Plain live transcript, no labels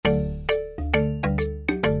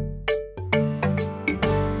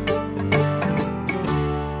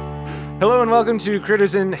Hello and welcome to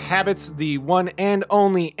Critters and Habits, the one and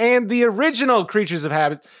only and the original Creatures of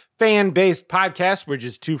Habit fan-based podcast. We're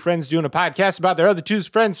just two friends doing a podcast about their other two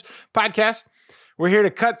friends' podcast. We're here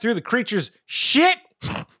to cut through the creatures' shit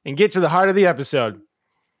and get to the heart of the episode.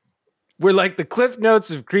 We're like the Cliff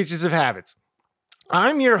Notes of Creatures of Habits.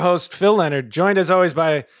 I'm your host, Phil Leonard, joined as always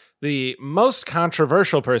by the most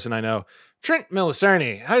controversial person I know, Trent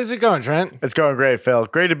Milicerni. How's it going, Trent? It's going great, Phil.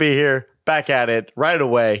 Great to be here. Back at it right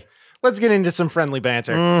away. Let's get into some friendly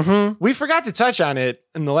banter. We forgot to touch on it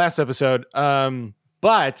in the last episode,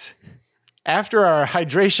 but after our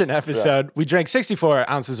hydration episode, we drank 64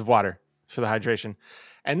 ounces of water for the hydration.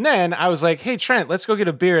 And then I was like, hey, Trent, let's go get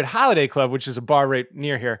a beer at Holiday Club, which is a bar right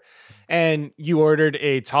near here. And you ordered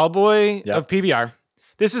a tall boy of PBR.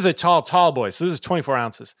 This is a tall boy. So this is 24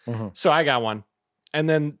 ounces. So I got one. And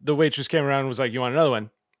then the waitress came around and was like, you want another one?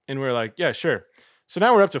 And we were like, yeah, sure. So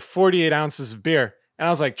now we're up to 48 ounces of beer. And I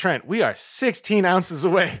was like, Trent, we are 16 ounces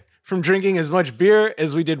away from drinking as much beer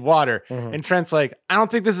as we did water. And Trent's like, I don't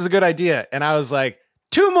think this is a good idea. And I was like,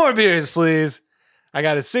 2 more beers, please. I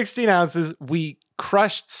got it 16 ounces. We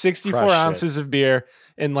crushed 64 ounces of beer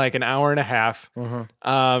in like an hour and a half.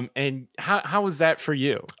 And how was that for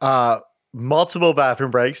you? Multiple bathroom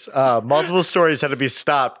breaks. Multiple stories had to be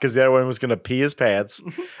stopped because the other one was going to pee his pants.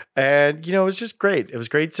 And, it was just great. It was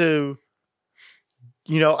great to...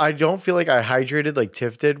 I don't feel like I hydrated like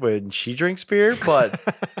Tiff did when she drinks beer, but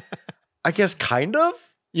I guess kind of.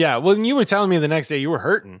 Yeah, well, you were telling me the next day you were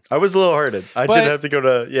hurting. I was a little hurted. I did have to go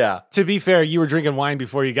to, To be fair, you were drinking wine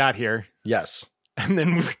before you got here. Yes. And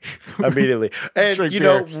then immediately. And,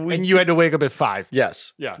 and you had to wake up at 5.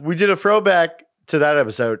 Yes. Yeah. We did a throwback to that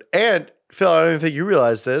episode. And Phil, I don't even think you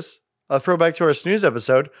realized this. A throwback to our snooze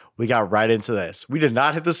episode. We got right into this. We did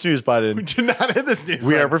not hit the snooze button. We did not hit the snooze button.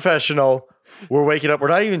 We are professional. We're waking up. We're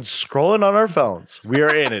not even scrolling on our phones. We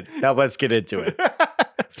are in it. Now let's get into it.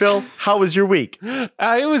 Phil, how was your week?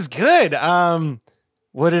 It was good.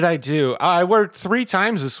 What did I do? I worked 3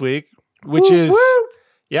 times this week, which is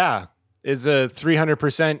a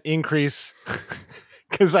 300% increase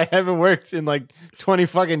because I haven't worked in like 20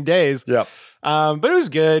 fucking days. Yep. But it was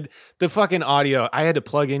good. The fucking audio, I had to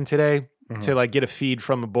plug in today to like get a feed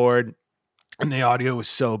from a board, and the audio was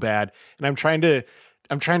so bad. And I'm trying to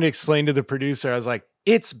explain to the producer, I was like,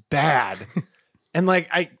 it's bad. And like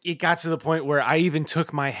it got to the point where I even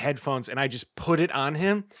took my headphones and I just put it on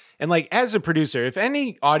him. And like as a producer, if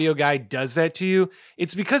any audio guy does that to you,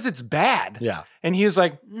 it's because it's bad. Yeah. And he was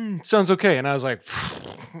like, sounds okay. And I was like,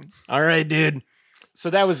 all right, dude. So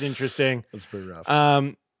that was interesting. That's pretty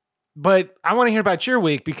rough. But I want to hear about your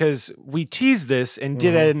week because we teased this and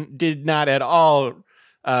did not at all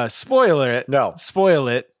spoil it. No. Spoil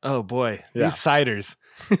it. Oh boy, these ciders.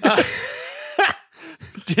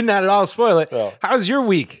 Did not at all spoil it. No. How was your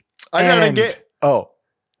week? I got engaged. Oh,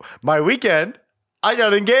 my weekend, I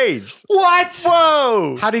got engaged. What?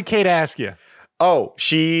 Whoa. How did Kate ask you? Oh,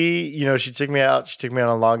 she took me out. She took me on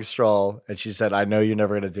a long stroll and she said, I know you're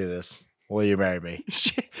never going to do this. Will you marry me?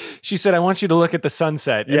 She said, I want you to look at the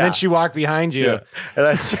sunset. And then she walked behind you. Yeah.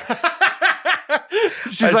 And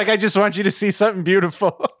she's like, I just want you to see something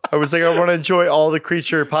beautiful. I was like, I want to enjoy all the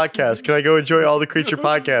creature podcasts. Can I go enjoy all the creature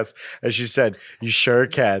podcasts? And she said, you sure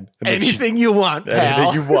can. And anything you want, pal.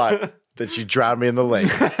 Anything you want. Then she drowned me in the lake.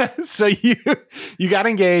 So you got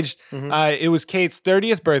engaged. It was Kate's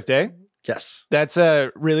 30th birthday. Yes. That's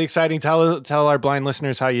really exciting. Tell our blind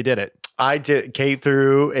listeners how you did it. I did. Kate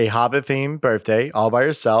threw a Hobbit themed birthday all by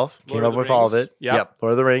herself. Came up with all of it. Yep.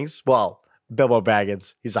 Lord of the Rings. Well, Bilbo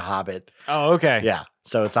Baggins. He's a Hobbit. Oh, okay. Yeah.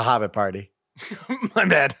 So it's a Hobbit party. My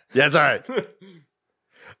bad. Yeah, it's all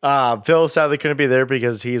right. Phil sadly couldn't be there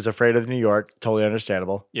because he's afraid of New York. Totally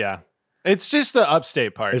understandable. Yeah. It's just the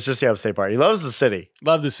upstate part. It's just the upstate part. He loves the city.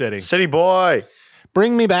 Love the city. City boy.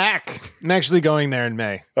 Bring me back. I'm actually going there in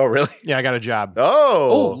May. Oh, really? Yeah, I got a job.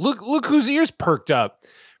 Oh. Look whose ears perked up.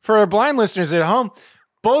 For our blind listeners at home,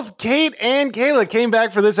 both Kate and Kayla came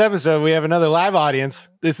back for this episode. We have another live audience.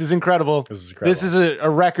 This is incredible. This is a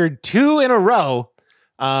record 2 in a row.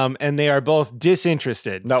 And they are both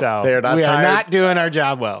disinterested. No, so they are not we tired. are not doing our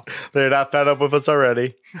job well. They're not fed up with us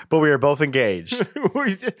already, but we are both engaged.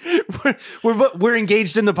 we're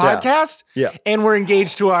engaged in the podcast. Yeah. And we're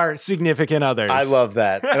engaged to our significant others. I love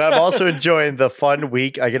that. And I'm also enjoying the fun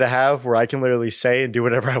week I get to have where I can literally say and do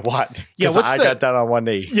whatever I want. Yeah, because I got down on one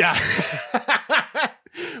knee. Yeah.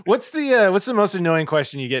 What's the most annoying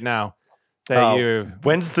question you get now?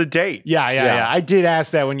 When's the date? Yeah. I did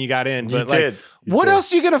ask that when you got in. But did. What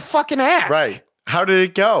else are you going to fucking ask? Right. How did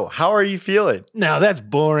it go? How are you feeling? No, that's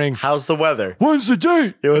boring. How's the weather? When's the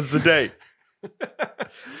date? It was the date.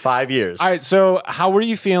 5 years. All right. So how were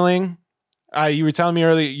you feeling You were telling me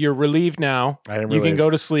earlier you're relieved now. I am You can relieved. go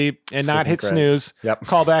to sleep and not Sleeping hit great. snooze. Yep.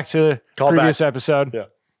 Call back to the previous episode. Yeah.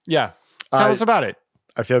 Yeah. Tell us about it.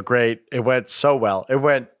 I feel great. It went so well. It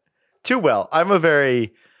went too well. I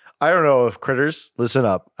don't know if critters, listen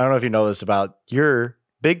up. I don't know if you know this about your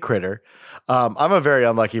big critter. I'm a very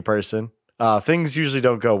unlucky person. Things usually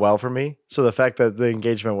don't go well for me. So the fact that the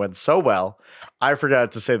engagement went so well, I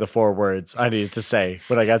forgot to say the 4 words I needed to say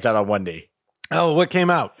when I got down on one knee. Oh, what came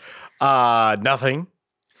out? Nothing.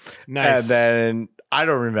 Nice. And then I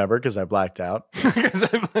don't remember because I blacked out.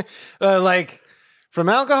 Like from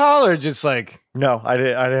alcohol or just like No, I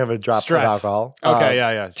didn't have a drop stress? of alcohol. Okay,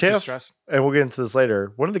 yeah. It's just Tiff, stress. and we'll get into this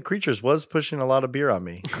later. One of the creatures was pushing a lot of beer on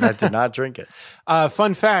me, and I did not drink it.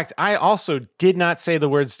 Fun fact, I also did not say the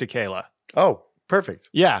words to Kayla. Oh, perfect.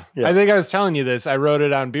 Yeah. Yeah. I think I was telling you this. I wrote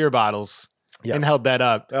it on beer bottles Yes. and held that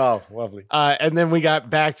up. Oh, lovely. And then we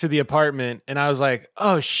got back to the apartment and I was like,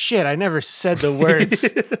 oh shit, I never said the words.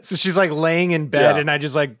 So she's like laying in bed Yeah. and I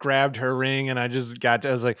just like grabbed her ring and I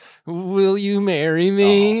was like, will you marry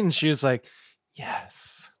me? And she was like,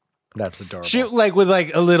 yes. That's adorable. She like with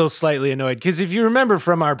like a little slightly annoyed. Because if you remember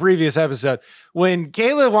from our previous episode, when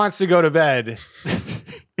Kayla wants to go to bed,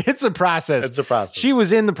 it's a process. It's a process. She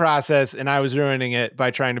was in the process and I was ruining it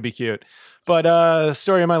by trying to be cute. But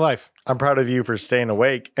story of my life. I'm proud of you for staying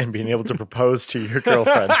awake and being able to propose to your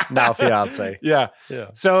girlfriend, now fiance. Yeah. Yeah.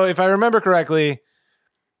 So if I remember correctly,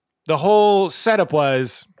 the whole setup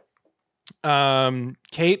was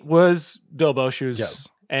Kate was Bilbo. She was Yes.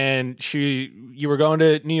 and you were going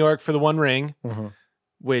to New York for the One Ring, Mhm.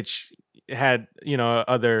 which had,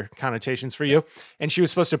 other connotations for you. And she was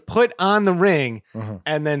supposed to put on the ring Mhm.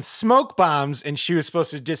 and then smoke bombs and she was supposed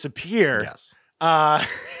to disappear. Yes.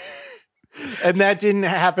 And that didn't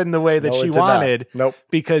happen the way that No, it she did not. wanted Nope.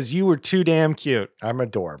 because you were too damn cute. I'm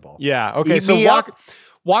adorable. Yeah. Okay. Eat So me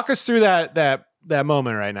walk us through that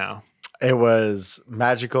moment right now. It was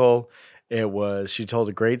magical. She told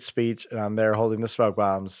a great speech, and I'm there holding the smoke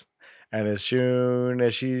bombs. And as soon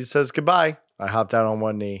as she says goodbye, I hopped down on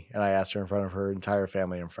one knee and I asked her in front of her entire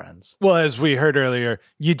family and friends. Well, as we heard earlier,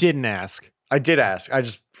 you didn't ask. I did ask. I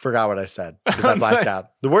just forgot what I said because I blacked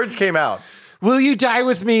out. The words came out. Will you die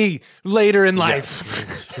with me later in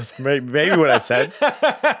life? That's maybe what I said.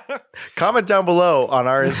 Comment down below on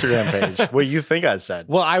our Instagram page what you think I said.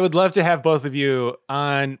 Well, I would love to have both of you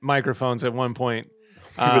on microphones at one point.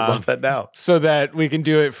 We would love that now. So that we can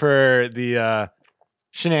do it for the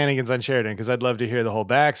shenanigans on Sheridan, because I'd love to hear the whole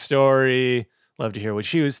backstory, love to hear what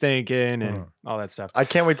she was thinking and all that stuff. I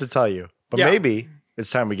can't wait to tell you. But Yeah. maybe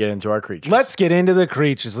it's time we get into our creatures. Let's get into the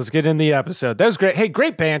creatures. Let's get into the episode. That was great. Hey,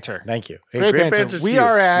 great banter. Thank you. Hey, Great great banter. banter to We you.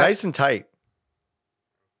 are at- nice and tight.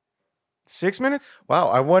 6 minutes? Wow.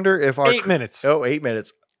 I wonder if our 8 minutes. Oh, 8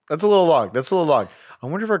 minutes. That's a little long. I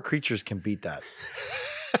wonder if our creatures can beat that.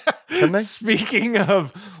 Can they? Speaking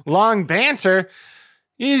of long banter,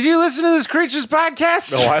 did you listen to this Creatures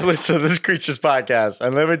podcast? No, I listen to this creatures podcast,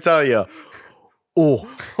 and let me tell you,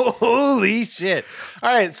 Holy shit.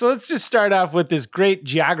 All right, so let's just start off with this great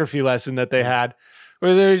geography lesson that they had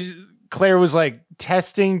where Claire was like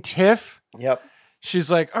testing Tiff. yep.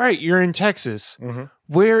 She's like, all right, you're in Texas. Mhm.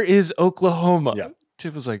 Where is Oklahoma? Yep.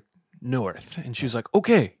 Tiff was like, north. And she was like,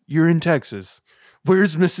 okay, you're in Texas.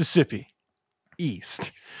 Where's Mississippi?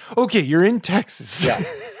 East. Okay, you're in Texas. Yeah.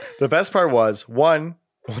 The best part was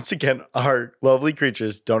once again, our lovely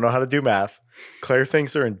creatures don't know how to do math. Claire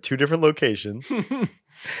thinks they're in 2 different locations,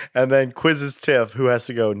 and then quizzes Tiff, who has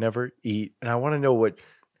to go never eat. And I want to know what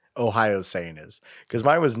Ohio's saying is, because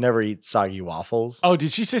mine was never eat soggy waffles. Oh,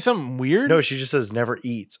 did she say something weird? No, she just says never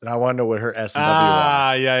eats, and I want to know what her S and W are.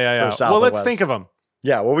 Ah, yeah. For South Well, and let's West. think of them.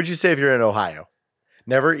 Yeah, what would you say if you're in Ohio?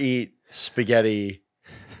 Never eat spaghetti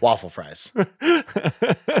waffle fries.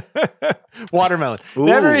 Watermelon. Ooh.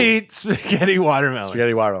 Never eat spaghetti watermelon.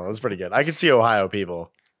 Spaghetti watermelon. That's pretty good. I could see Ohio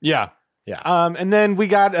people. Yeah. Yeah. And then we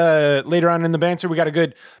got later on in the banter, we got a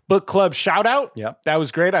good book club shout out. Yep. That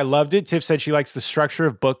was great. I loved it. Tiff said she likes the structure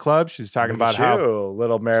of book club. She's talking about how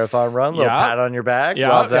little marathon run, little Yeah. pat on your back. Yeah,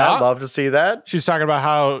 Love that. yeah. Love to see that. she's talking about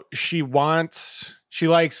how she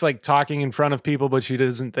likes like talking in front of people, but she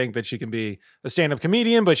doesn't think that she can be a stand-up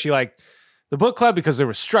comedian, but she liked the book club because there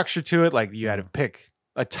was structure to it. Like you had to pick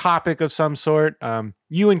a topic of some sort.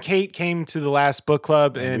 You and Kate came to the last book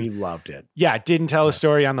club and we loved it. yeah, didn't tell a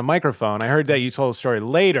story on the microphone. I heard that you told a story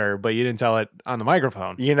later, but you didn't tell it on the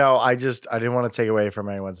microphone. You know, I didn't want to take away from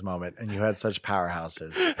anyone's moment, and you had such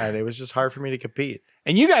powerhouses, and it was just hard for me to compete.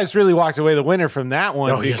 And you guys really walked away the winner from that one.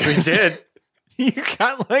 No, yes, we because did. You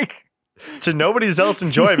got like To nobody's else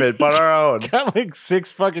enjoyment but our own.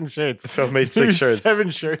 6 fucking shirts. Phil made 6 shirts 7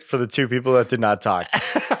 shirts. for the 2 people that did not talk.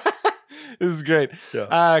 This is great.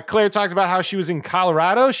 Yeah. Claire talked about how she was in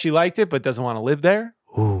Colorado. She liked it, but doesn't want to live there.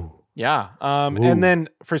 Ooh. Yeah. And then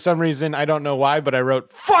for some reason, I don't know why, but I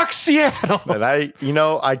wrote, fuck Seattle. And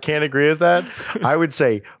I can't agree with that. I would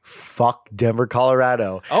say, fuck Denver,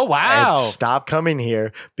 Colorado. Oh, wow. And stop coming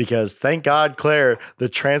here because thank God, Claire, the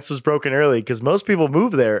trance was broken early because most people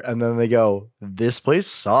move there and then they go, this place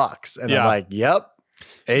sucks. And I'm like, yep,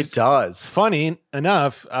 it does. Funny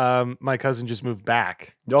enough, my cousin just moved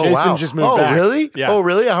back. Oh, Jason wow. just moved back. Really? Yeah. Oh,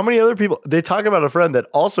 really? How many other people? They talk about a friend that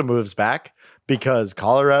also moves back because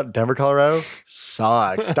Denver, Colorado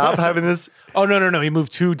sucks. Stop having this. Oh, no. He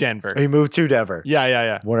moved to Denver. He moved to Denver.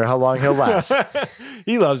 Yeah. Wonder how long he'll last.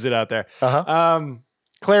 He loves it out there. Uh-huh.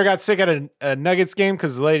 Claire got sick at a Nuggets game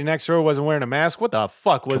because the lady next door wasn't wearing a mask. What the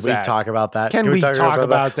fuck was that? Can we talk about that? Can we talk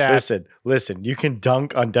about that? Listen, you can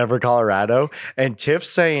dunk on Denver, Colorado, and Tiff's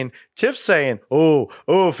saying,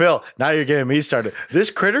 oh, Phil, now you're getting me started.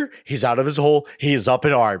 This critter, he's out of his hole. He is up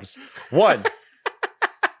in arms. One,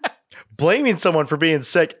 blaming someone for being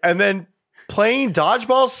sick, and then playing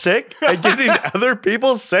dodgeball sick and getting other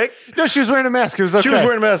people sick. No, she was wearing a mask. It was okay. She was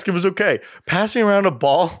wearing a mask. It was okay. Passing around a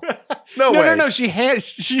ball. No way. No. She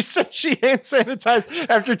said she hand sanitized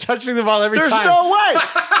after touching the ball every time. There's no way.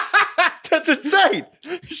 That's insane.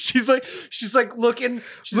 She's like looking.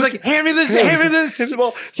 She's like, hand me this. Hand me the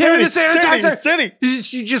sanitizer. Sandy.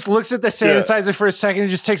 She just looks at the sanitizer for a second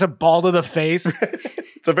and just takes a ball to the face.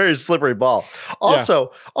 It's a very slippery ball.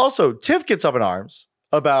 Also, Tiff gets up in arms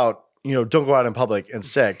about, don't go out in public and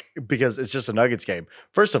sick because it's just a Nuggets game.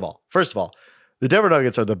 First of all, the Denver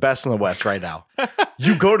Nuggets are the best in the West right now.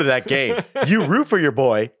 You go to that game. You root for your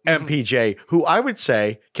boy, MPJ, who I would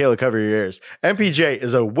say, Kayla, cover your ears. MPJ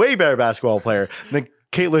is a way better basketball player than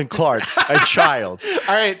Caitlin Clark, a child.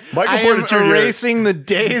 All right. Michael I Porter am Jr. erasing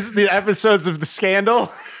the episodes of The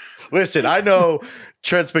Scandal. Listen, I know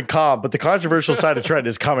Trent's been calm, but the controversial side of Trent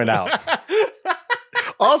is coming out.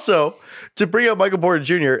 Also, to bring up Michael Porter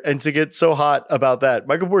Jr. and to get so hot about that,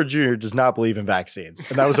 Michael Porter Jr. does not believe in vaccines.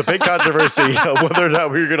 And that was a big controversy of whether or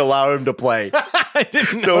not we were going to allow him to play. I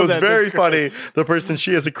didn't know So it was that. very That's funny. great. The person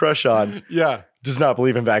she has a crush on does not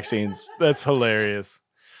believe in vaccines. That's hilarious.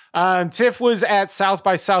 Tiff was at South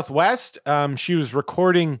by Southwest. She was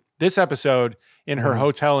recording this episode in her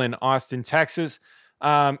hotel in Austin, Texas,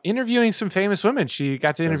 interviewing some famous women. She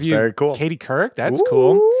got to interview very cool. Katie Couric. That's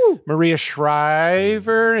cool. Maria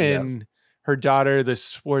Shriver and her daughter, the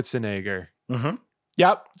Schwarzenegger. Mm-hmm.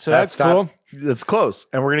 Yep. So that's cool. That's close.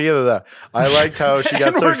 And we're going to get into that. I liked how she got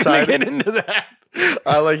And so we're excited. gonna get into that.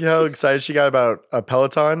 I like how excited she got about a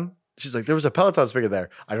Peloton. She's like, there was a Peloton speaker there.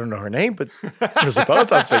 I don't know her name, but there's a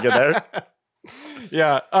Peloton speaker there.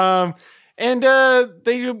 Yeah. And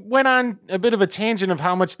they went on a bit of a tangent of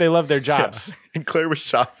how much they love their jobs. Yeah. And Claire was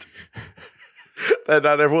shocked that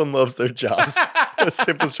not everyone loves their jobs. As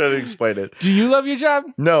Tiff was trying to explain it. Do you love your job?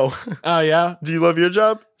 No. Oh, yeah? Do you love your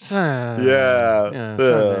job? Sometimes.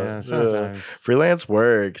 Freelance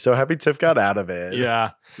work. So happy Tiff got out of it.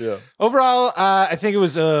 Yeah. Yeah. Overall, I think it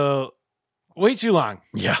was way too long.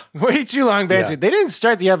 Yeah. Way too long banter. Yeah. They didn't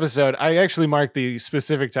start the episode. I actually marked the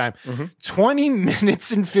specific time. 20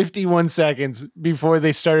 minutes and 51 seconds before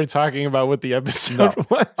they started talking about what the episode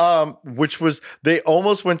was. Which was, they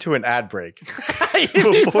almost went to an ad break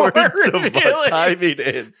Before diving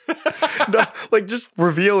in. No, like just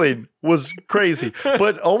revealing was crazy.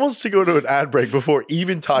 But almost to go to an ad break before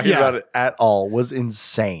even talking about it at all was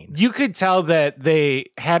insane. You could tell that they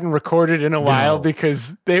hadn't recorded in a while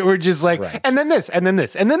because they were just like, and then this, and then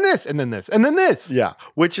this, and then this, and then this, and then this. Yeah.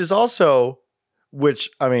 Which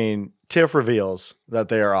I mean, Tiff reveals that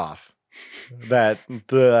they are off. That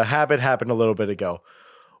the habit happened a little bit ago.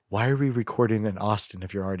 Why are we recording in Austin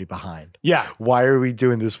if you're already behind? Yeah. Why are we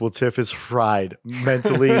doing this? Well, Tiff is fried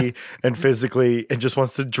mentally and physically and just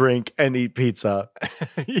wants to drink and eat pizza.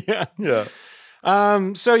 Yeah. Yeah.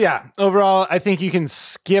 So yeah, overall, I think you can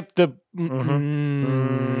skip the.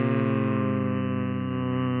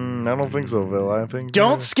 I don't think so, Phil. I think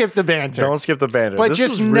Don't skip the banter. Don't skip the banter. But This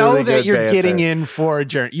just was know really that good you're banter. getting in for a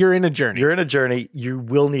journey. You're in a journey. You're in a journey. You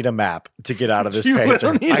will need a map to get out of this You banter.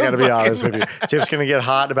 will need I got to a be fucking honest with you. Tiff's going to get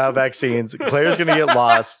hot about vaccines. Claire's going to get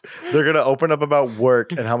lost. They're going to open up about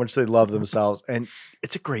work and how much they love themselves. And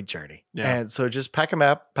it's a great journey. Yeah. And so just pack a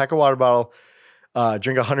map, pack a water bottle,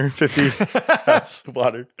 drink 150 ounces of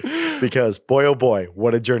water. Because boy, oh boy,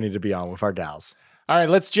 what a journey to be on with our gals. All right,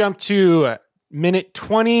 let's jump to minute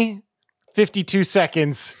 20, 52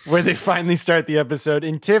 seconds where they finally start the episode.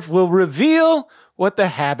 And Tiff will reveal what the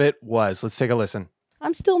habit was. Let's take a listen.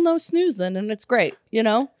 I'm still no snoozing, and it's great, you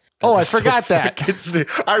know? Oh, I forgot that.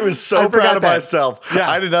 I was so forgot proud of that. myself. Yeah.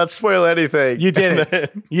 I did not spoil anything. You did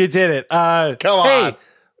it. You did it. Come Hey, on.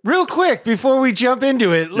 real quick before we jump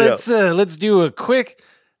into it, let's do a quick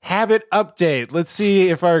habit update. Let's see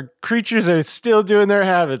if our creatures are still doing their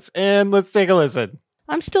habits, and let's take a listen.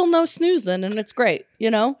 I'm still no snoozing, and it's great,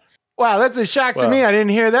 you know? Wow, that's a shock to me. I didn't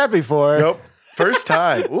hear that before. Nope. First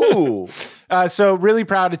time. Ooh. So really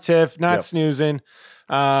proud of Tiff, not Yep. snoozing.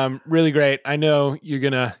 Really great. I know you're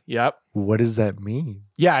gonna. Yep. What does that mean?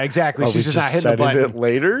 Yeah, exactly. Are we She's just not hitting the setting button. it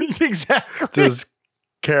later? Exactly. Does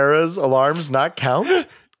Kara's alarms not count?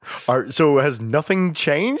 So has nothing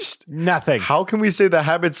changed? Nothing. How can we say the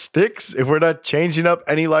habit sticks if we're not changing up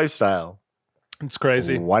any lifestyle? It's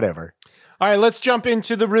crazy. Whatever. All right, let's jump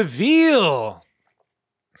into the reveal.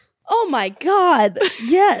 Oh my God.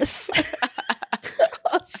 Yes.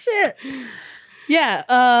 Oh, shit.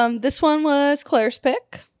 Yeah. This one was Claire's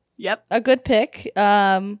pick. Yep. A good pick.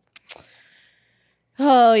 Oh,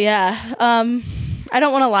 yeah. I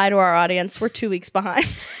don't want to lie to our audience. We're 2 weeks behind.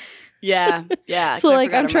 Yeah. Yeah. So,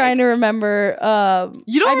 like, I'm trying to remember.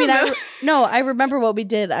 You don't remember? I remember what we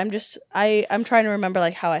did. I'm trying to remember,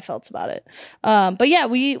 like, how I felt about it. But yeah,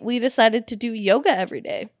 we decided to do yoga every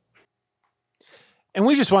day. And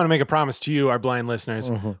we just want to make a promise to you, our blind listeners.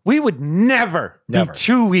 We would never be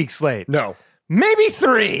 2 weeks late. No. Maybe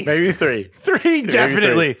three. Maybe 3. Three,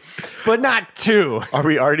 definitely. But not 2. Are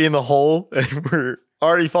we already in the hole and we're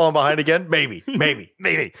already falling behind again? Maybe. Maybe.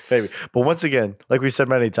 Maybe. Maybe. But once again, like we said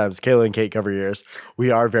many times, Kayla and Kate cover years.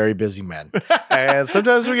 We are very busy men. And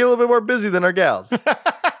sometimes we get a little bit more busy than our gals.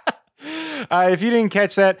 If you didn't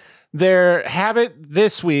catch that, their habit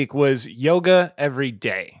this week was yoga every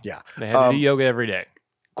day. Yeah. They had to do yoga every day.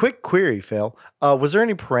 Quick query, Phil. Was there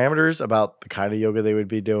any parameters about the kind of yoga they would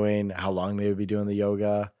be doing, how long they would be doing the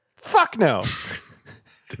yoga? Fuck no.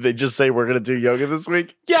 Did they just say we're going to do yoga this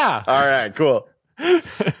week? Yeah. All right, cool.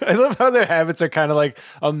 I love how their habits are kind of like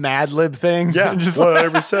a Mad Lib thing. Yeah, just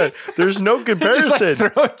 100%. There's no comparison. Just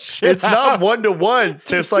like throw shit It's not out. 1-to-1.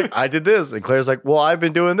 Tiff's like, I did this. And Claire's like, well, I've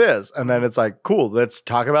been doing this. And then it's like, cool, let's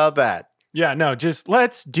talk about that. Yeah, no, just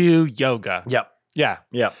let's do yoga. Yep. Yeah.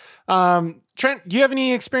 Yep. Trent, do you have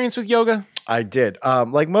any experience with yoga? I did.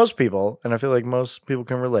 Like most people, and I feel like most people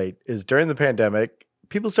can relate, is during the pandemic,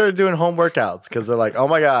 people started doing home workouts because they're like, oh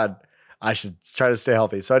my God, I should try to stay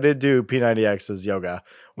healthy. So I did do P90X's yoga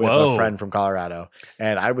with Whoa. a friend from Colorado,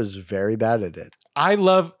 and I was very bad at it. I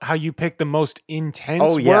love how you pick the most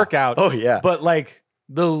intense yeah. workout. Oh, yeah. But like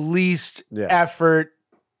the least Yeah. effort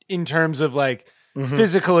in terms of like Mhm.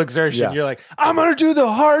 physical exertion. Yeah. You're like, I'm going to do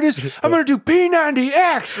the hardest. I'm going to do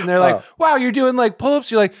P90X. And they're like, Oh. wow, you're doing like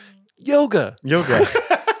pull-ups. You're like, yoga. Yoga.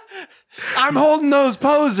 I'm holding those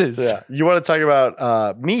poses. Yeah. You want to talk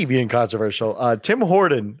about me being controversial? Tim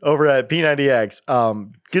Horton over at P90X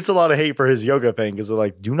gets a lot of hate for his yoga thing because they're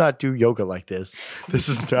like, do not do yoga like this. This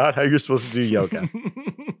is not how you're supposed to do yoga.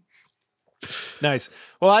 Nice.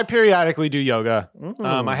 Well, I periodically do yoga.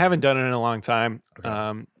 Mm. I haven't done it in a long time.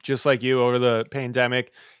 Just like you over the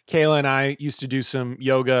pandemic, Kayla and I used to do some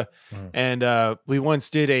yoga, and we once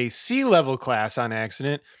did a C level class on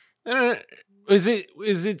accident. Is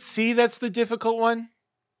it C that's the difficult one?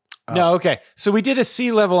 No, okay. So we did a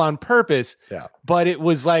C level on purpose, Yeah. but it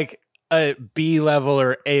was like a B level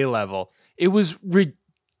or A level. It was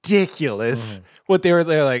ridiculous what they're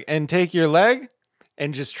like, and take your leg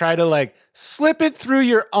and just try to like slip it through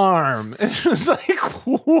your arm. And it was like,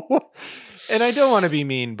 what? And I don't want to be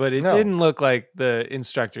mean, but it No. didn't look like the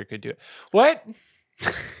instructor could do it. What?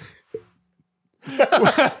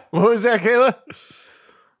 What was that, Kayla?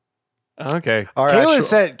 Okay. Our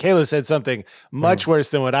Kayla said something much worse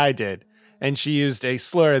than what I did. And she used a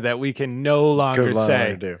slur that we can no longer Good line say.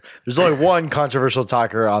 to do. There's only one controversial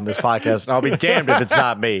talker on this podcast, and I'll be damned if it's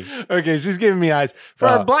not me. Okay, she's giving me eyes. For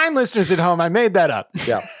our blind listeners at home, I made that up.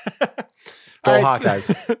 Yeah. Go All right,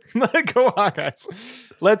 Hawkeyes. Go Hawkeyes.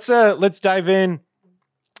 Let's dive in.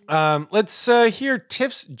 Let's hear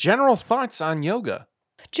Tiff's general thoughts on yoga.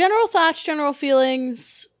 General thoughts, general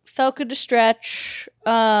feelings. Felt good to stretch.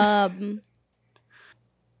 Not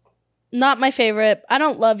my favorite. I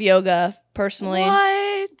don't love yoga personally.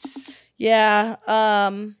 What? Yeah.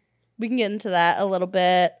 We can get into that a little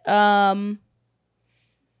bit. But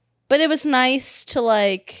it was nice to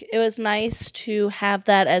have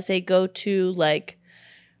that as a go-to, like,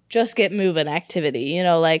 just get moving activity. You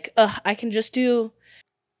know, like, I can just do.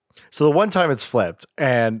 So the one time it's flipped,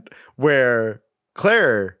 and where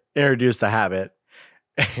Claire introduced the habit,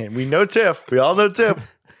 and we know Tiff, we all know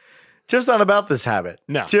Tiff. Tiff's not about this habit.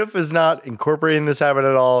 No. Tiff is not incorporating this habit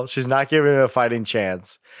at all. She's not giving it a fighting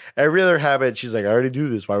chance. Every other habit, she's like, I already do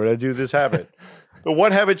this. Why would I do this habit? the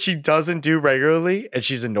one habit she doesn't do regularly and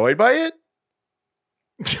she's annoyed by it.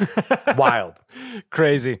 Wild.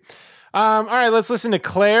 Crazy. All right, let's listen to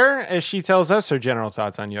Claire as she tells us her general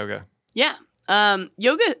thoughts on yoga. Yeah.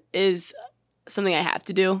 Yoga is something I have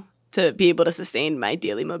to do to be able to sustain my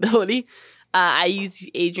daily mobility. I use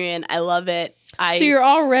Adriene. I love it. So you're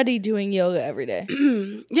already doing yoga every day.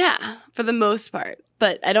 Yeah, for the most part.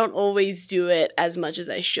 But I don't always do it as much as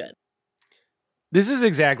I should. This is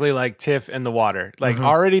exactly like Tiff and the water. Like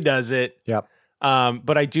already does it. Yep.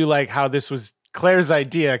 But I do like how this was Claire's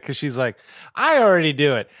idea because she's like, I already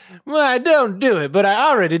do it. Well, I don't do it, but I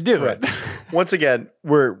already do it. Once again,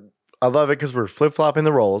 I love it because we're flip-flopping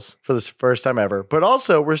the roles for this first time ever. But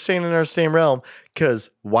also, we're staying in our same realm because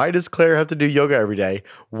why does Claire have to do yoga every day?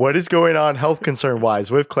 What is going on health concern-wise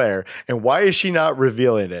with Claire? And why is she not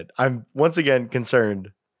revealing it? I'm once again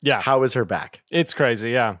concerned. Yeah. How is her back? It's crazy.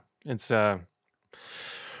 Yeah. It's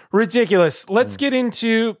ridiculous. Let's get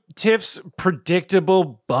into Tiff's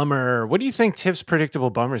predictable bummer. What do you think Tiff's predictable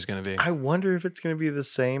bummer is going to be? I wonder if it's going to be the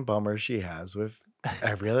same bummer she has with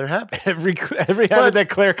every other habit. Every habit that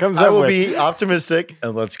Claire comes up with. I will be optimistic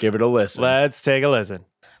and let's give it a listen. Let's take a listen.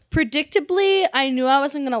 Predictably, I knew I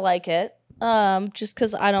wasn't going to like it just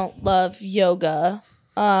because I don't love yoga.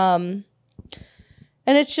 And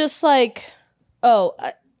it's just like,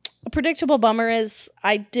 a predictable bummer is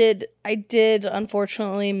I did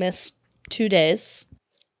unfortunately miss 2 days.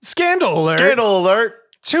 Scandal alert. Scandal alert.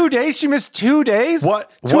 2 days? She missed 2 days?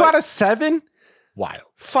 What? 2 out of 7? Wild.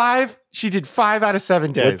 5? She did 5 out of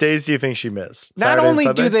 7 days. What days do you think she missed? Not Saturday only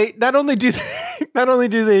and do Sunday?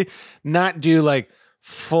 they not do like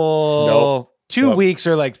full 2 weeks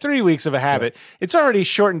or like 3 weeks of a habit. It's already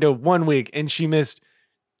shortened to 1 week and she missed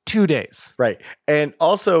 2 days. Right. And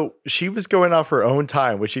also, she was going off her own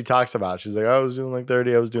time, which she talks about. She's like, I was doing like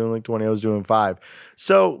 30, I was doing like 20, I was doing 5.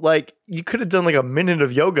 So, like, you could have done like a minute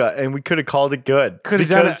of yoga and we could have called it good. Could have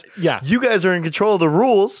done it. Yeah. You guys are in control of the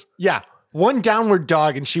rules. Yeah. 1 downward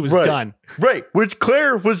dog and she was done. Right. Which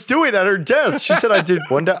Claire was doing at her desk. She said, I did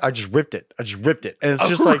one down. I just ripped it. And it's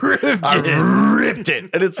just like, I ripped it.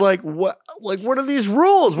 And it's like, what are these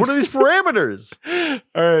rules? What are these parameters?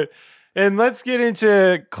 All right. And let's get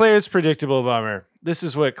into Claire's predictable bummer. This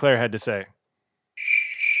is what Claire had to say.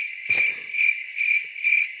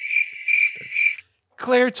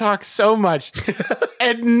 Claire talks so much,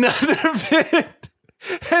 and none of it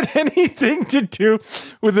had anything to do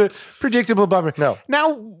with a predictable bummer. No.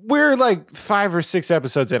 Now we're like 5 or 6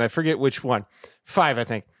 episodes in. I forget which one. 5, I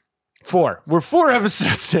think. 4. We're 4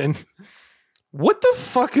 episodes in. What the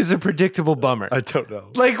fuck is a predictable bummer? I don't know.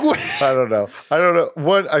 Like what? I don't know.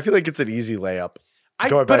 One, I feel like it's an easy layup.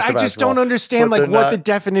 But I just don't understand like what the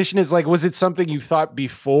definition is. Like, was it something you thought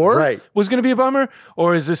before was going to be a bummer?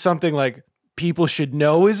 Or is this something like people should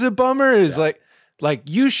know is a bummer? Is like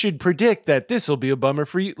you should predict that this will be a bummer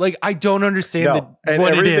for you. Like, I don't understand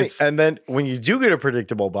what it is. And then when you do get a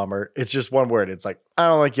predictable bummer, it's just one word. It's like, I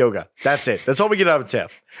don't like yoga. That's it. That's all we get out of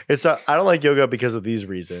Tiff. It's not, I don't like yoga because of these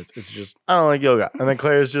reasons. It's just, I don't like yoga. And then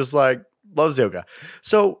Claire's just like, loves yoga.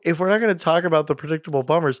 So if we're not going to talk about the predictable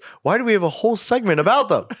bummers, why do we have a whole segment about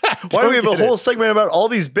them? Why do we have a whole segment about all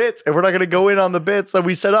these bits if we're not going to go in on the bits that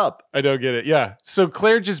we set up? I don't get it. Yeah. So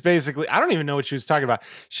Claire just basically, I don't even know what she was talking about.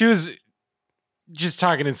 She was just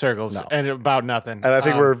talking in circles and about nothing. And I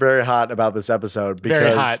think we're very hot about this episode because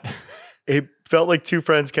very hot. It felt like 2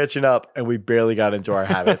 friends catching up and we barely got into our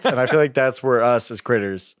habits. And I feel like that's where us as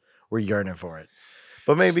critters, we're yearning for it.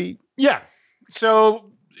 But maybe. Yeah.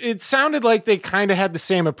 So it sounded like they kind of had the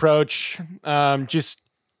same approach, just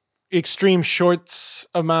extreme short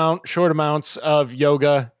amounts of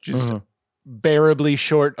yoga, just bearably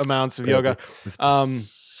short amounts of yoga. With the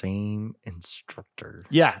same instructor.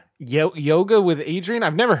 Yeah. Yoga with Adriene.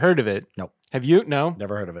 I've never heard of it. No. Have you? No?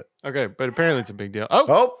 Never heard of it. Okay. But apparently it's a big deal.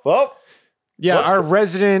 Oh. Yeah. What? Our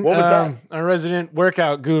resident, What was that? our resident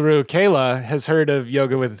workout guru, Kayla, has heard of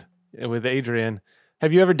yoga with Adriene.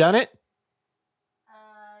 Have you ever done it?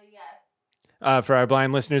 Yes. For our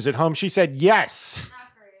blind listeners at home, she said yes. Not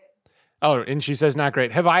great. Oh, and she says not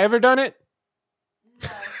great. Have I ever done it?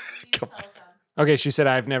 No. Okay, she said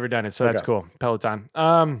I've never done it, so that's Okay. cool. Peloton.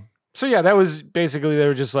 So yeah, that was basically they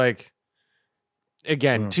were just like,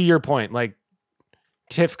 again, to your point, like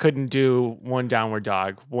Tiff couldn't do 1 downward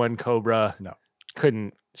dog, 1 cobra. No.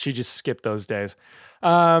 Couldn't. She just skipped those days.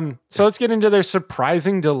 So let's get into their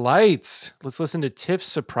surprising delights. Let's listen to Tiff's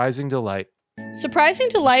surprising delight. Surprising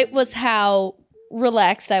delight was how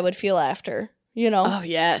relaxed I would feel after, you know? Oh,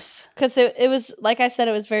 yes. Because it was, like I said,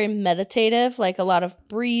 it was very meditative, like a lot of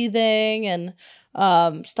breathing and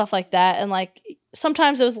stuff like that. And like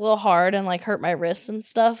sometimes it was a little hard and like hurt my wrists and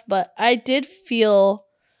stuff, but I did feel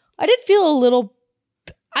a little.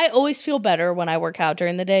 I always feel better when I work out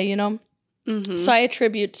during the day, you know. Mm-hmm. So I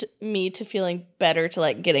attribute me to feeling better to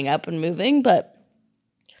like getting up and moving, but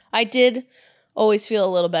I did always feel a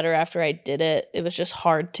little better after I did it. It was just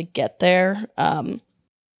hard to get there. I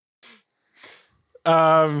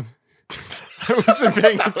wasn't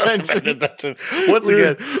paying attention. Once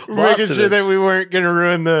again, Making sure that we weren't going to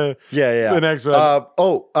ruin the the next one.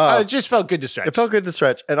 It It just felt good to stretch. It felt good to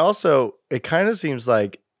stretch, and also it kind of seems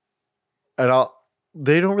like,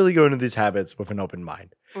 they don't really go into these habits with an open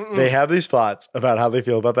mind. Mm-mm. They have these thoughts about how they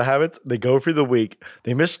feel about the habits. They go through the week.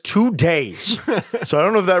 They miss 2 days, so I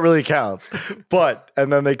don't know if that really counts.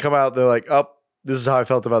 And then they come out. They're like, "Oh, this is how I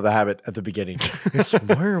felt about the habit at the beginning."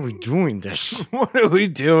 Why are we doing this? What are we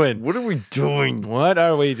doing? What are we doing? What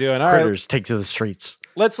are we doing? All right, Critters take to the streets.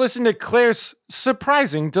 let's listen to Claire's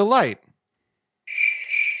surprising delight.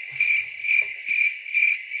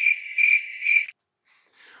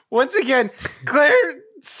 Once again, Claire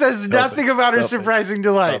says nothing about her Nothing. surprising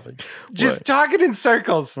delight. Nothing. Just What? talking in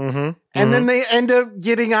circles. Mm-hmm. And then they end up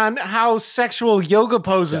getting on how sexual yoga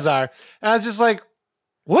poses Yes. are. And I was just like,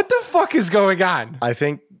 what the fuck is going on? I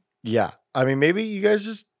think, yeah. I mean, maybe you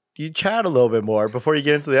guys you chat a little bit more before you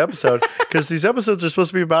get into the episode, because these episodes are supposed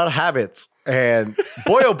to be about habits. And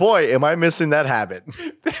boy, oh boy, am I missing that habit.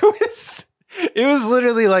 It was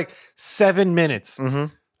literally like 7 minutes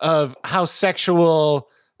Mm-hmm. of how sexual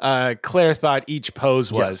Claire thought each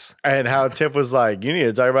pose was. Yes. And how Tiff was like, you need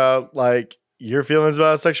to talk about like your feelings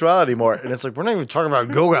about sexuality more. And it's like, we're not even talking about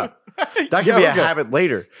yoga. That could be a Yoga. habit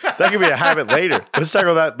later. That could be a habit later. Let's talk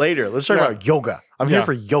about that later. Let's talk Yeah. about yoga. I'm Yeah. here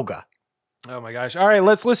for yoga. Oh my gosh. All right,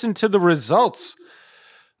 let's listen to the results.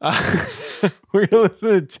 We're going to listen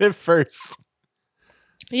to Tiff first.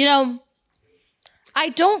 You know, I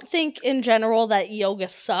don't think in general that yoga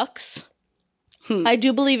sucks. I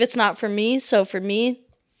do believe it's not for me. So for me,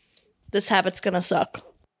 this habit's going to suck.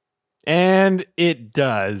 And it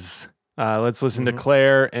does. Let's listen to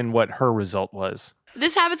Claire and what her result was.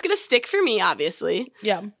 This habit's gonna stick for me, obviously.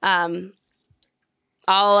 Yeah.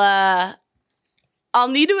 I'll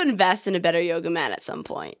need to invest in a better yoga mat at some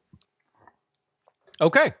point.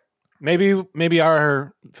 Okay. Maybe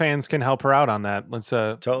our fans can help her out on that.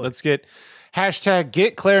 Let's get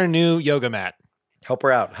 #get Claire a new yoga mat. Help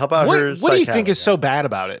her out. Help out her. What do you think psychotic is so bad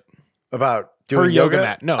about it? about doing Her yoga yoga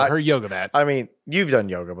mat. No, her yoga mat. I mean, you've done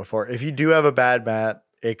yoga before. If you do have a bad mat,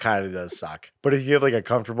 it kind of does suck. But if you have like a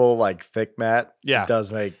comfortable, like thick mat, Yeah. it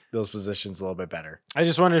does make those positions a little bit better. I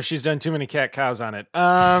just wonder if she's done too many cat cows on it.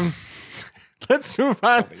 Let's move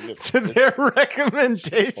on to their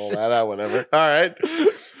recommendations. whatever. All right.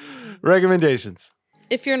 Recommendations.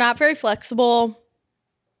 If you're not very flexible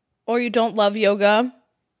or you don't love yoga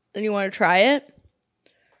and you want to try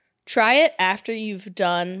it after you've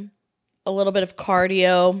done a little bit of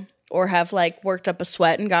cardio or have like worked up a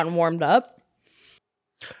sweat and gotten warmed up.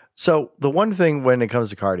 So the one thing when it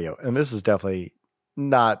comes to cardio, and this is definitely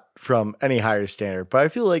not from any higher standard, but I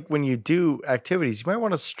feel like when you do activities, you might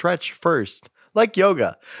want to stretch first, like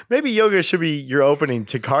yoga. Maybe yoga should be your opening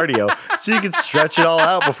to cardio so you can stretch it all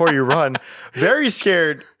out before you run. Very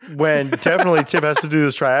scared when definitely Tiff has to do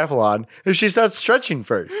this triathlon if she's not stretching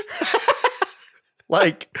first.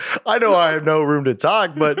 Like, I know I have no room to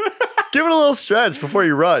talk, but give it a little stretch before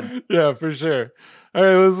you run. Yeah, for sure. All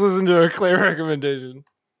right, let's listen to a Claire recommendation.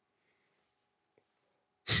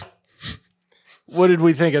 What did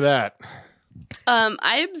we think of that?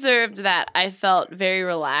 I observed that I felt very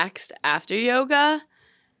relaxed after yoga,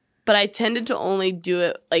 but I tended to only do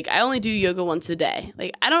it, like, I only do yoga once a day.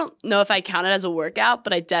 Like, I don't know if I count it as a workout,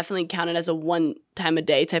 but I definitely count it as a one time a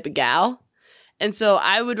day type of gal. And so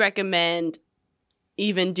I would recommend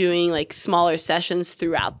even doing like smaller sessions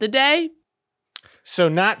throughout the day. So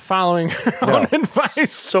not following her own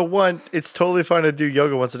advice. So one, it's totally fine to do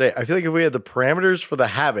yoga once a day. I feel like if we had the parameters for the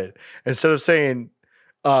habit, instead of saying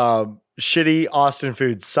shitty Austin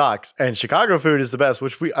food sucks and Chicago food is the best,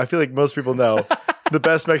 which I feel like most people know, the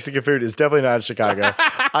best Mexican food is definitely not in Chicago.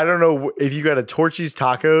 I don't know if you got a Torchy's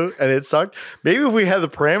taco and it sucked. Maybe if we had the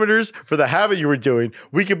parameters for the habit you were doing,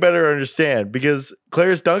 we could better understand, because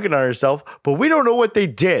Claire's dunking on herself, but we don't know what they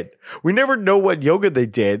did. We never know what yoga they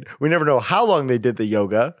did. We never know how long they did the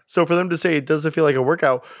yoga. So for them to say it doesn't feel like a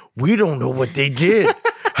workout, we don't know what they did.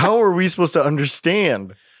 How are we supposed to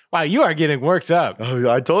understand? Wow, you are getting worked up. Oh,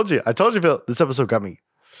 I told you, Phil. This episode got me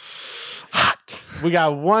hot. We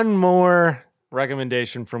got one more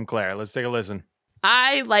recommendation from Claire. Let's take a listen.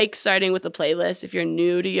 I like starting with a playlist if you're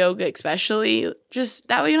new to yoga, especially. Just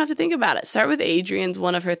that way you don't have to think about it. Start with Adrienne's,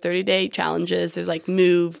 one of her 30-day challenges. There's like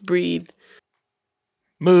move, breathe.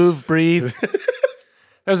 Move, breathe.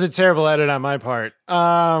 That was a terrible edit on my part.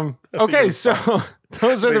 Okay, so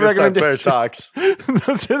those are the recommendations. Talks.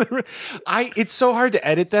 Those are it's so hard to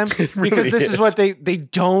edit them because this is what they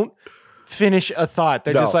don't finish a thought.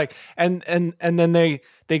 They're just like and then they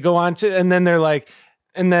go on to and then they're like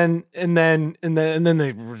and then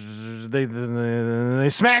they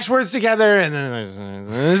smash words together and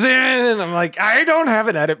then I'm like, I don't have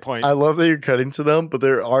an edit point. I love that you're cutting to them, but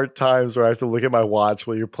there are times where I have to look at my watch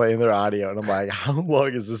while you're playing their audio, and I'm like, how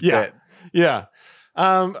long is this bit? Yeah.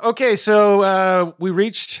 Okay, so we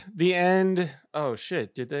reached the end. Oh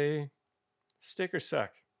shit! Did they stick or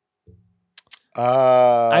suck?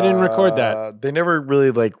 I didn't record that. They never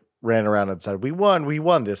really like ran around and said, we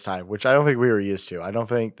won this time, which I don't think we were used to. I don't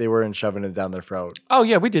think they weren't shoving it down their throat. Oh,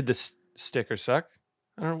 yeah, we did this stick or suck.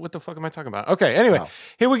 I don't know. What the fuck am I talking about? Okay, anyway,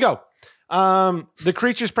 Here we go. The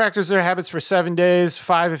creatures practice their habits for 7 days,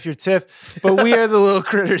 5 if you're Tiff, but we are the little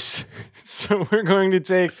critters. So we're going to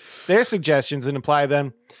take their suggestions and apply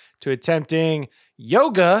them to attempting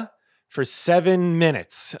yoga for 7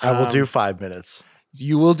 minutes. I will do 5 minutes.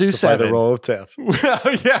 You will do to 7. Play the role of Tiff.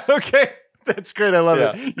 Yeah, okay. That's great. I love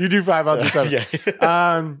it. You do 5, I'll do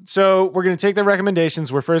 7. So we're going to take the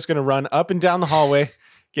recommendations. We're first going to run up and down the hallway,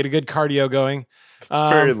 get a good cardio going. It's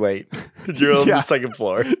very late. You're on the second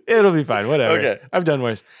floor. It'll be fine. Whatever. Okay. I've done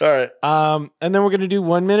worse. All right. And then we're going to do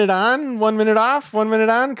 1 minute on, 1 minute off, 1 minute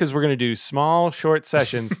on, because we're going to do small, short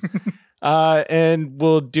sessions. And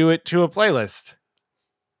we'll do it to a playlist.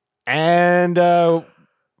 And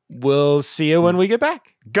we'll see you when we get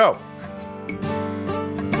back. Go.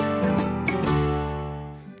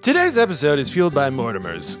 Today's episode is fueled by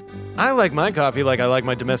Mortimer's. I like my coffee like I like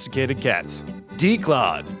my domesticated cats.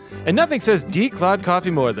 Declawed. And nothing says declawed coffee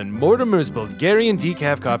more than Mortimer's Bulgarian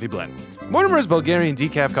Decaf Coffee Blend. Mortimer's Bulgarian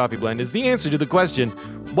Decaf Coffee Blend is the answer to the question,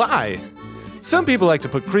 why? Some people like to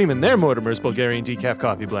put cream in their Mortimer's Bulgarian Decaf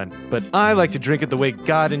Coffee Blend, but I like to drink it the way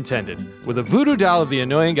God intended, with a voodoo doll of the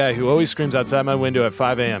annoying guy who always screams outside my window at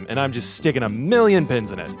 5 a.m., and I'm just sticking a million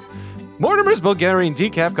pins in it. Mortimer's Bulgarian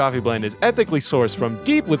Decaf Coffee Blend is ethically sourced from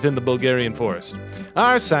deep within the Bulgarian forest.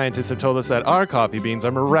 Our scientists have told us that our coffee beans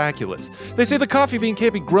are miraculous. They say the coffee bean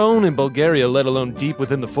can't be grown in Bulgaria, let alone deep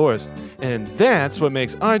within the forest, and that's what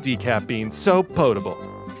makes our decaf beans so potable.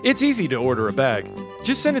 It's easy to order a bag.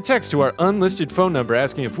 Just send a text to our unlisted phone number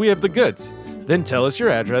asking if we have the goods. Then tell us your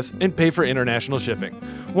address and pay for international shipping.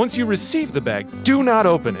 Once you receive the bag, do not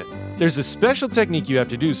open it. There's a special technique you have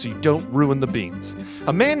to do so you don't ruin the beans.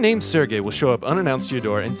 A man named Sergey will show up unannounced to your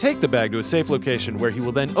door and take the bag to a safe location where he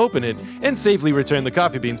will then open it and safely return the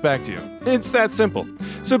coffee beans back to you. It's that simple.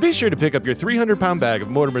 So be sure to pick up your 300-pound bag of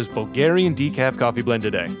Mortimer's Bulgarian Decaf Coffee Blend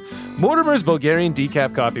today. Mortimer's Bulgarian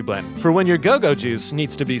Decaf Coffee Blend, for when your go-go juice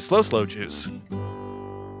needs to be slow juice.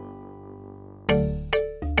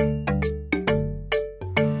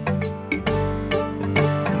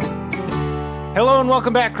 Hello and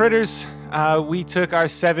welcome back, critters. We took our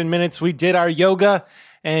 7 minutes, we did our yoga,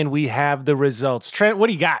 and we have the results. Trent, what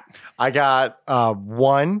do you got? I got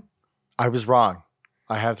 1. I was wrong.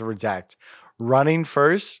 I have to redact. Running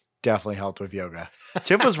first definitely helped with yoga.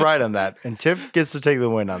 Tiff was right on that, and Tiff gets to take the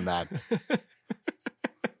win on that.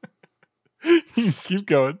 Keep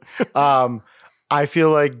going. I feel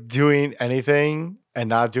like doing anything and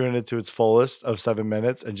not doing it to its fullest of 7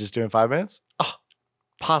 minutes and just doing 5 minutes,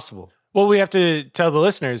 possible. Well, we have to tell the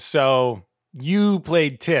listeners. So you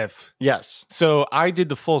played Tiff. Yes. So I did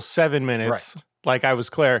the full 7 minutes, Right. like I was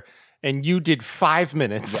Claire, and you did 5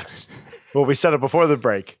 minutes. Yes. Well, we said it before the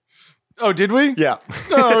break. Oh, did we? Yeah.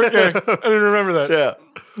 Oh, okay. I didn't remember that. Yeah.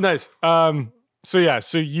 Nice.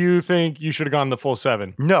 So you think you should have gone the full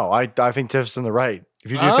 7? No, I think Tiff's in the right.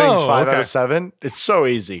 If you do things 5 out of 7, it's so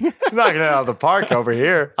easy. You're knocking it out of the park over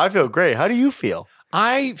here. I feel great. How do you feel?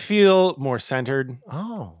 I feel more centered.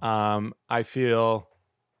 Oh. I'm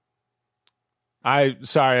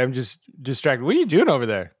just distracted. What are you doing over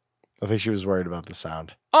there? I think she was worried about the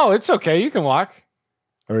sound. Oh, it's okay. You can walk.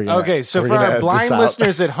 Okay, so for our blind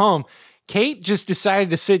listeners at home, Kate just decided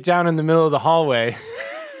to sit down in the middle of the hallway.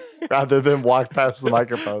 Rather than walk past the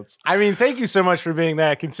microphones. I mean, thank you so much for being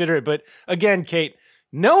that considerate. But again, Kate,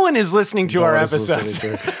 no one is listening to our episodes.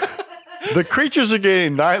 The creatures are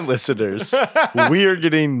getting 9 listeners. We are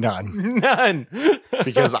getting none. None.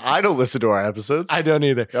 Because I don't listen to our episodes. I don't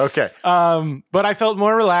either. Okay. But I felt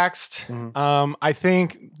more relaxed. Mm-hmm. I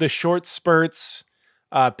think the short spurts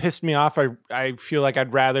pissed me off. I feel like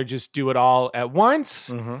I'd rather just do it all at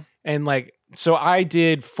once and like So I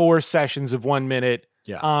did 4 sessions of 1 minute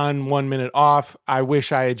on, 1 minute off. I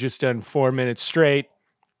wish I had just done 4 minutes straight.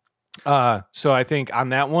 So I think on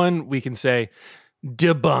that one we can say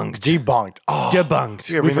debunked. Oh,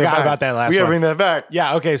 Debunked. We forgot about that last We gotta one. bring that back.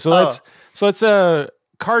 Yeah. Okay. So let's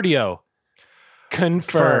cardio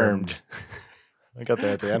confirmed. I got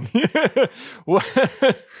that at the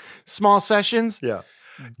end. Small sessions. Yeah.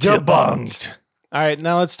 Debunked. All right,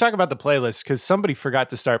 now let's talk about the playlist because somebody forgot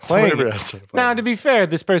to start playing it. Now, to be fair,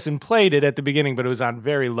 this person played it at the beginning, but it was on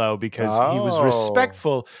very low because he was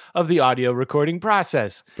respectful of the audio recording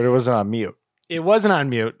process. But it wasn't on mute. It wasn't on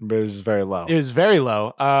mute. But it was very low. It was very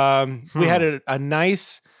low. We had a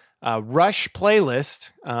nice Rush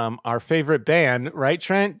playlist, our favorite band, right,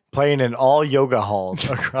 Trent? Playing in all yoga halls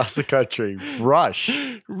across the country. Rush.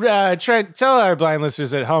 Trent, tell our blind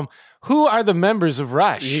listeners at home, who are the members of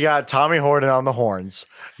Rush? You got Tommy Horton on the horns.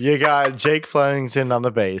 You got Jake Flennington on the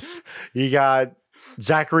bass. You got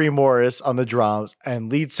Zachary Morris on the drums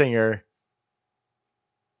and lead singer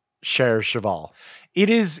Cher Cheval. It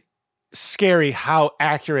is scary how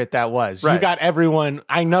accurate that was. Right. You got everyone.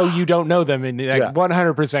 I know you don't know them, and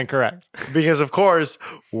 100% correct. Because of course,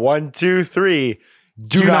 1, 2, 3.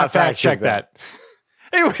 Do not fact check that.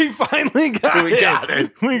 Hey, we finally got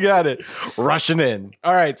it. We got it. Rushing in.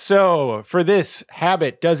 All right. So for this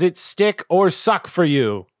habit, does it stick or suck for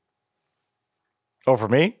you? Oh, for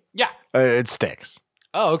me? Yeah. It sticks.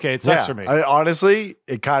 Oh, okay. It sucks for me. Honestly,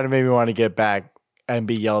 it kind of made me want to get back and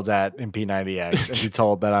be yelled at in P90X and be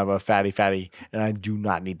told that I'm a fatty, and I do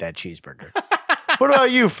not need that cheeseburger. What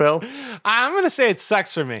about you, Phil? I'm going to say it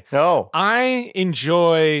sucks for me. No. I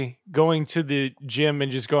enjoy going to the gym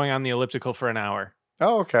and just going on the elliptical for an hour.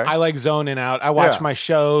 Oh, okay. I like zoning out. I watch Yeah. my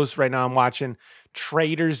shows. Right now I'm watching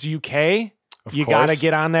Traders UK. Of You course. got to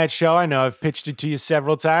get on that show. I know I've pitched it to you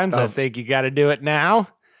several times. I think you got to do it now.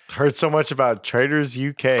 Heard so much about Traders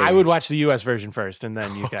UK. I would watch the US version first and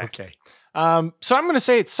then UK. Okay. So I'm going to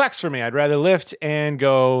say it sucks for me. I'd rather lift and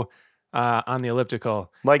go on the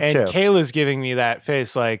elliptical. Like and Tim. Kayla's giving me that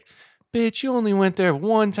face like, bitch, you only went there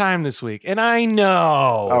one time this week. And I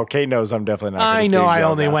know. Oh, Kate knows I'm definitely not. I gonna know take I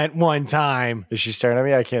yelled only at. went one time. Is she staring at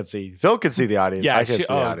me? I can't see. Phil can see the audience. Yeah, I can't see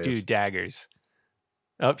the oh, audience. dude, daggers.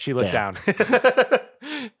 Oh, she looked Damn.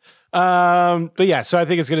 down. But yeah, so I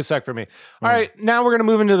think it's gonna suck for me. All right, now we're gonna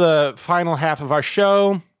move into the final half of our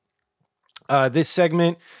show. This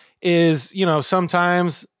segment is,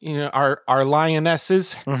 sometimes, our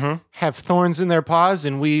lionesses have thorns in their paws,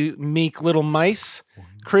 and we meek little mice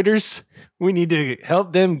critters. We need to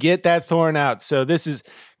help them get that thorn out. So this is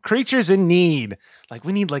creatures in need. Like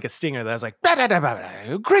we need like a stinger that's like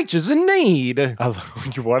creatures in need.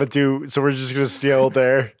 You want to do? So we're just gonna steal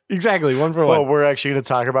there. Exactly, one for Well, one. we're actually gonna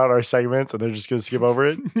talk about our segments, and they're just gonna skip over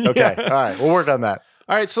it. Okay. All right. We'll work on that.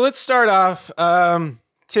 All right, so let's start off.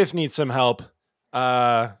 Tiff needs some help.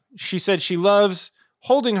 She said she loves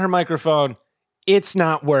holding her microphone. It's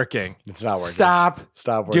not working. It's not working. Stop.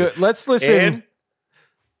 Stop Do working. it. Let's listen.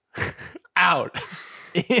 In. Out.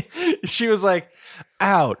 She was like,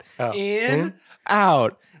 out. Out. In.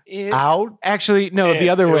 Out. In. Out. Actually, no, the In.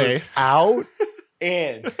 other It way. was out.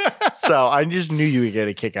 In. So I just knew you would get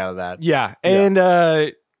a kick out of that. Yeah.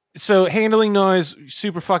 And so handling noise,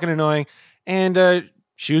 super fucking annoying. And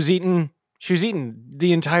she was eating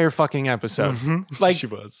the entire fucking episode. Like She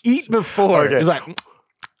was. eat before. Okay. It was like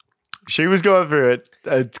She was going through it.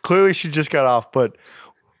 It's clearly she just got off, but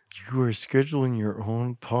you are scheduling your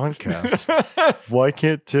own podcast. Why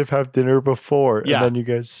can't Tiff have dinner before Yeah. and then you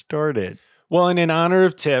guys start it? well, and in honor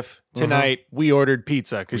of Tiff, tonight we ordered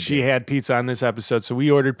pizza because she had pizza on this episode. So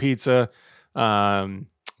we ordered pizza.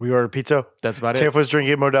 We ordered pizza. That's about Tiff it. was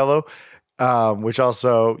drinking Modelo, which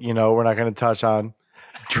also, we're not going to touch on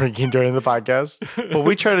drinking during the podcast. But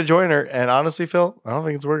we tried to join her, and honestly, Phil, I don't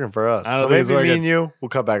think it's working for us. I don't So think it's maybe me working. and you will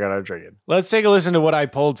cut back on our drinking. Let's take a listen to what I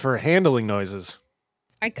pulled for handling noises.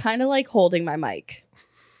 I kind of like holding my mic.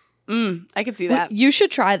 I could see that. You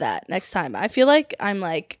should try that next time. I feel like I'm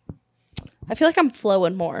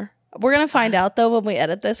flowing more. We're gonna find out though when we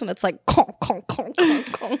edit this, and it's like conk, conk, conk,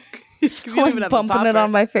 conk, conk. You don't even have a bumping it popper.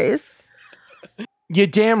 on my face. You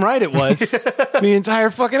damn right it was. The entire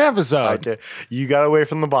fucking episode. Okay. You got away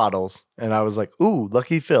from the bottles, and I was like, ooh,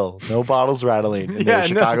 lucky Phil. No bottles rattling in Yeah, their no.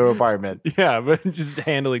 Chicago apartment. Yeah, but just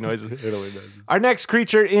handling noises. Our next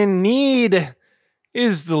creature in need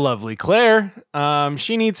is the lovely Claire.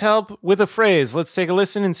 She needs help with a phrase. Let's take a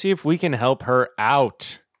listen and see if we can help her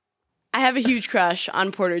out. I have a huge crush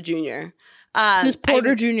on Porter Jr. Who's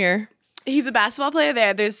Porter Jr.? He's a basketball player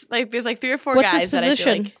there. There's like 3 or 4 What's guys his that I feel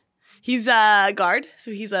position? like. He's a guard, so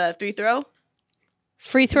he's a 3 throw.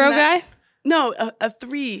 Free throw Isn't that- guy? No, a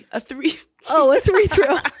three. Oh, a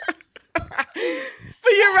 3-throw.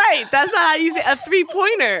 But you're right. That's not how you say a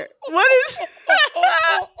 3-pointer. What is?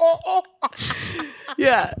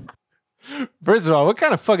 Yeah. First of all, what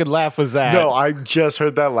kind of fucking laugh was that? No, I just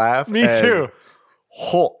heard that laugh. Me and too.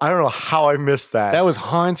 I don't know how I missed that. That was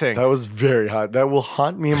haunting. That was very hot. That will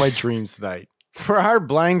haunt me in my dreams tonight. For our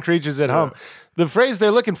blind creatures at home, the phrase they're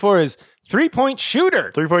looking for is 3-point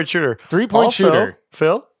shooter. 3-point shooter. 3-point Also, shooter.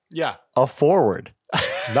 Phil, Yeah. a forward,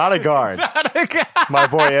 not a guard. My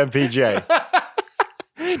boy MPJ.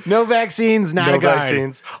 No vaccines, not No a guy.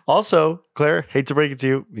 vaccines. Also, Claire, hate to break it to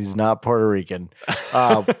you, he's not Puerto Rican.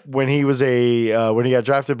 When he got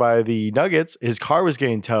drafted by the Nuggets, his car was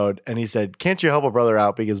getting towed, and he said, "Can't you help a brother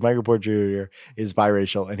out because Michael Porter Jr. is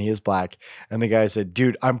biracial and he is black?" And the guy said,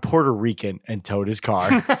 "Dude, I'm Puerto Rican," and towed his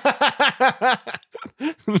car.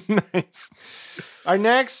 Nice. Our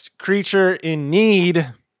next creature in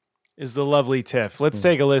need is the lovely Tiff. Let's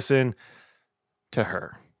take a listen to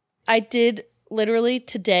her. I did literally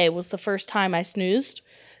today was the first time I snoozed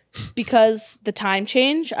because the time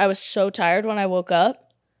change. I was so tired when I woke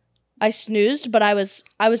up. I snoozed, but I was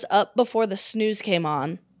up before the snooze came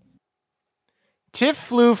on. Tiff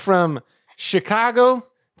flew from Chicago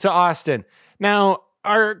to Austin. Now,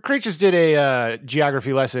 our creatures did a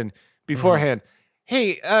geography lesson beforehand.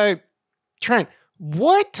 Hey, Trent,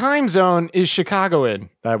 what time zone is Chicago in?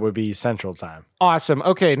 That would be Central Time. Awesome.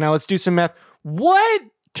 Okay, now let's do some math. What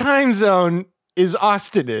time zone is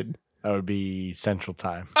Austin in? That would be Central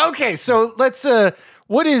Time. Okay, so let's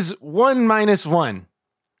what is 1 minus 1?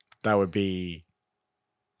 That would be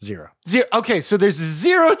 0. 0. Okay, so there's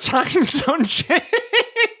 0 time zone change.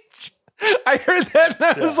 I heard that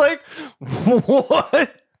and I was like,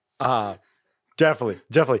 what?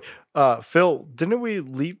 Definitely. Phil, didn't we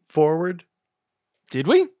leap forward? Did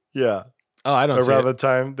we? Yeah. Oh, I don't see Around it. the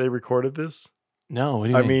time they recorded this? No, what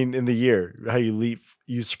do you I mean? mean, in the year, how you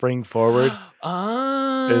spring forward.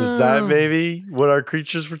 Oh. Is that maybe what our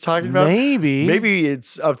creatures were talking about? Maybe. Maybe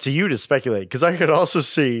it's up to you to speculate, because I could also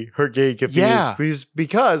see her getting confused Yeah.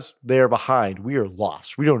 because they are behind. We are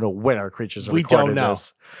lost. We don't know when our creatures are We recording don't know.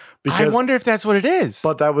 this. I wonder if that's what it is.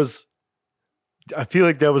 But that was, I feel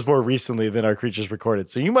like that was more recently than our creatures recorded.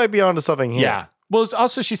 So you might be onto something here. yeah. Well,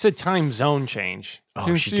 also she said time zone change.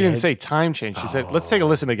 Oh, she she didn't did? say time change. She said, let's take a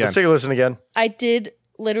listen again. Let's take a listen again. I did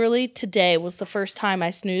literally today was the first time I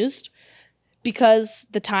snoozed because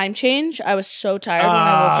the time change. I was so tired when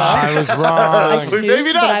I woke up. I was I wrong. snoozed,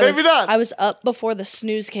 Maybe not, but I maybe was, not. I was up before the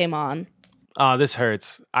snooze came on. Oh, this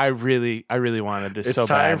hurts. I really wanted this It's so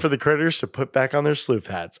time bad. for the critters to put back on their sleuth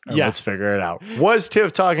hats. And Yeah. let's figure it out. Was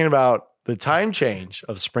Tiff talking about the time change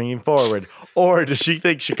of springing forward, or does she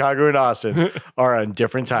think Chicago and Austin are on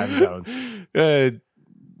different time zones?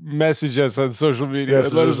 Message us on social media.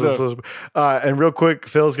 Let us know. And real quick,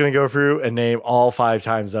 Phil's going to go through and name all 5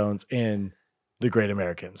 time zones in the Great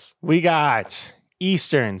Americans. We got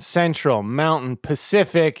Eastern, Central, Mountain,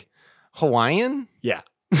 Pacific, Hawaiian. Yeah.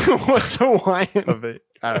 What's Hawaiian?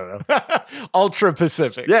 I don't know. Ultra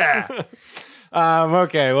Pacific. Yeah.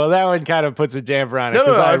 Okay. Well, that one kind of puts a damper on it. No,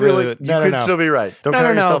 'cause I feel like you no, could no. still be right. Don't No,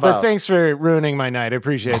 count no, yourself but out. thanks for ruining my night. I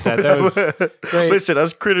appreciate that. That was great. Listen,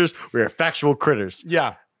 us critters, we are factual critters.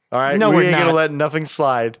 Yeah. All right. No, we we're ain't going not. to let nothing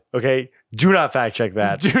slide. Okay. Do not fact check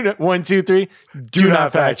that. Do not, 1, 2, 3. Do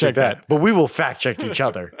not fact check that. But we will fact check each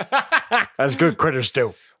other as good critters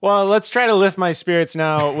do. Well, let's try to lift my spirits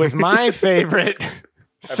now with my favorite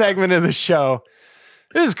segment of the show.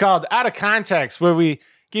 This is called Out of Context, where we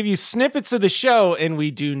give you snippets of the show and we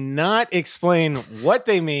do not explain what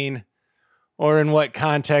they mean or in what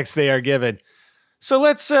context they are given. So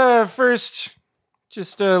let's first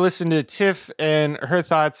just listen to Tiff and her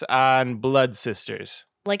thoughts on Blood Sisters.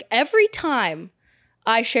 Like every time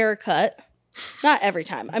I share a cut, not every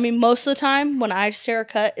time. I mean, most of the time when I share a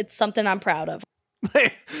cut, it's something I'm proud of.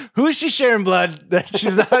 Who is she sharing blood that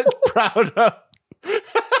she's not proud of?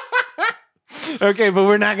 Okay, but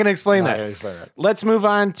we're not going to explain Not that. gonna explain that. Let's move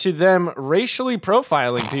on to them racially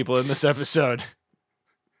profiling people in this episode.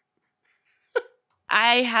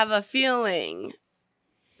 I have a feeling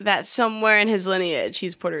that somewhere in his lineage,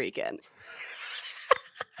 he's Puerto Rican.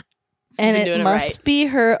 And been doing it it must right. be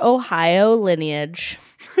her Ohio lineage.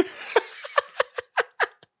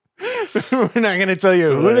 We're not going to tell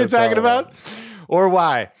you who We're they're not gonna talking tell about or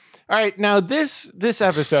why. All right, now this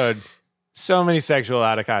episode, so many sexual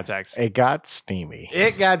out of context. It got steamy.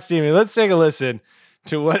 It got steamy. Let's take a listen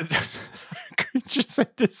to what creatures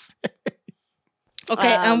had to say.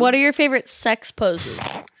 Okay, and what are your favorite sex poses?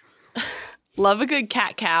 Love a good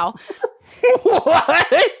cat cow. What?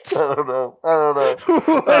 I don't know.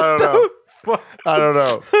 I don't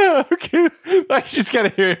know. Okay. I just got to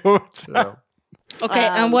hear it one more time. So, Okay,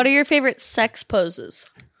 and what are your favorite sex poses?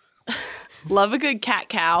 Love a good cat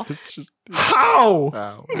cow. it's just How?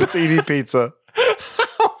 wow. It's eating pizza.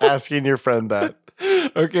 Asking your friend that.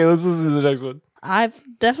 Okay, let's listen to the next one. I've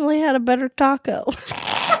definitely had a better taco.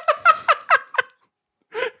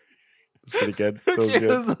 It's pretty good. That was Okay,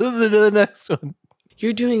 good. let's listen to the next one.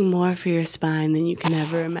 You're doing more for your spine than you can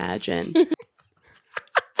ever imagine.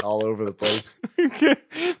 It's all over the place. Okay,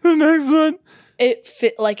 the next one. It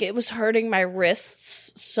fit like it was hurting my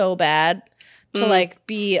wrists so bad to like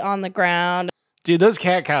be on the ground. Dude, those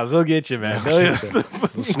cat cows, they'll get you, man. They'll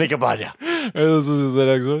sneak up on you. All right, let's listen to the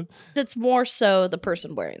next one. It's more so the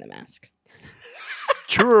person wearing the mask.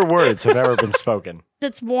 Truer words have never been spoken.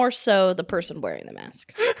 It's more so the person wearing the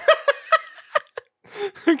mask.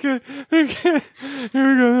 Okay. Here we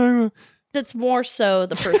go. It's more so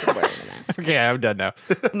the person wearing the mask. Okay, I'm done now.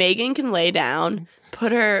 Megan can lay down,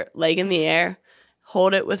 put her leg in the air,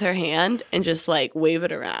 hold it with her hand, and just like wave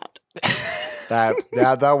it around.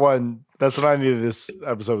 That one, that's what I knew this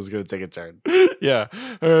episode was going to take a turn. Yeah.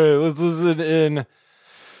 All right, let's listen in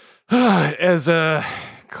as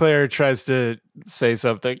Claire tries to say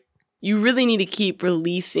something. You really need to keep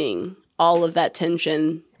releasing all of that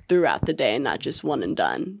tension throughout the day and not just one and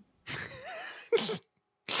done.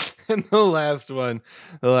 And the last one,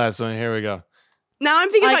 here we go. Now I'm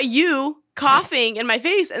thinking about you coughing in my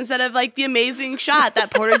face instead of like the amazing shot that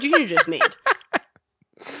Porter Jr. just made.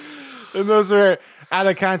 And those are out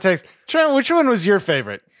of context. Trent, which one was your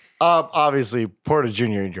favorite? Obviously, Porter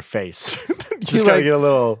Jr. in your face. Just You gotta like- get a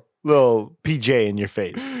little PJ in your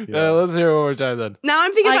face. You know? Let's hear it one more time then. Now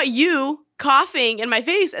I'm thinking about you coughing in my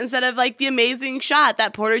face instead of like the amazing shot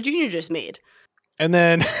that Porter Jr. just made. And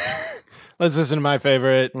then let's listen to my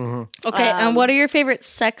favorite. Mm-hmm. Okay, and what are your favorite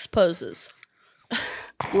sex poses?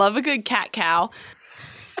 Love a good cat cow.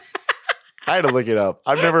 I had to look it up.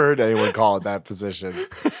 I've never heard anyone call it that position.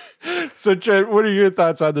 So, Trent, what are your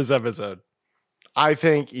thoughts on this episode? I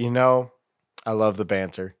think, I love the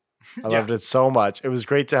banter. I loved it so much. It was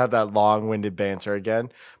great to have that long-winded banter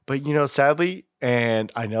again. But, sadly,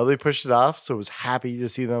 and I know they pushed it off, so I was happy to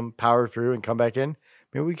see them power through and come back in.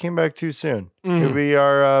 Maybe we came back too soon. Maybe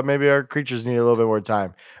our creatures need a little bit more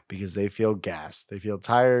time because they feel gassed. They feel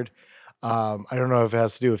tired. I don't know if it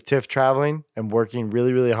has to do with Tiff traveling and working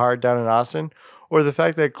really, really hard down in Austin, or the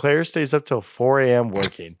fact that Claire stays up till 4 a.m.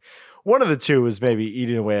 working. One of the two was maybe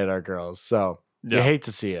eating away at our girls. So you hate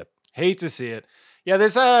to see it. Hate to see it. Yeah,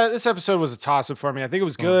 this episode was a toss-up for me. I think it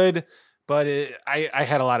was good, but I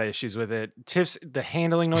had a lot of issues with it. Tiff's, the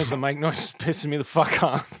handling noise, the mic noise was pissing me the fuck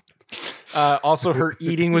off. Also, her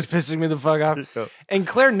eating was pissing me the fuck off. And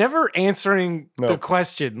Claire never answering the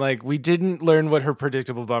question. Like, we didn't learn what her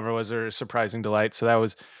predictable bummer was or surprising delight. So that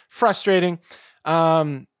was frustrating.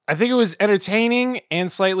 I think it was entertaining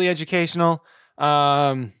and slightly educational. So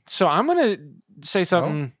I'm going to say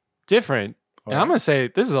something different. And I'm going to say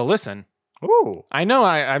this is a listen. Ooh. I know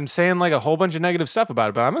I'm saying like a whole bunch of negative stuff about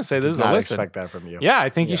it, but I'm going to say this is a Did not listen. expect that from you. Yeah, I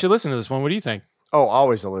think you should listen to this one. What do you think? Oh,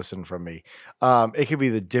 always a listen from me. It could be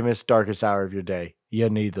the dimmest, darkest hour of your day. You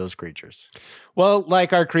need those creatures. Well,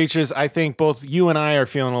 like our creatures, I think both you and I are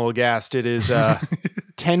feeling a little gassed. It is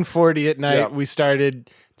 10:40 at night. Yep. We started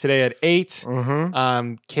today at 8.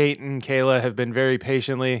 Mm-hmm. Kate and Kayla have been very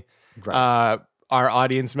patiently Right. our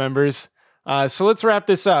audience members. So let's wrap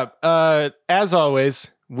this up. As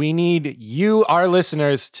always, we need you, our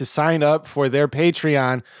listeners, to sign up for their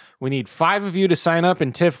Patreon. We need 5 of you to sign up,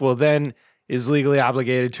 and Tiff will then is legally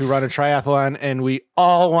obligated to run a triathlon, and we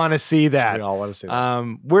all want to see that. We all want to see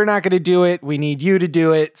that. We're not going to do it. We need you to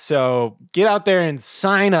do it. So get out there and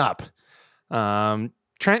sign up.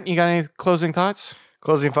 Trent, you got any closing thoughts?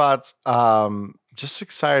 Closing thoughts. Just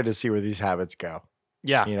excited to see where these habits go.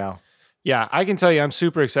 Yeah. Yeah, I can tell you I'm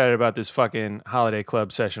super excited about this fucking holiday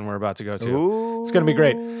club session we're about to go to. Ooh. It's going to be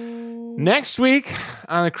great. Next week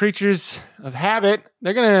on the Creatures of Habit,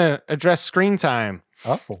 they're going to address screen time.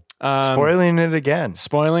 Oh. Spoiling it again.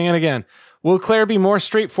 Spoiling it again. Will Claire be more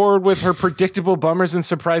straightforward with her predictable bummers and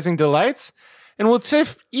surprising delights? And will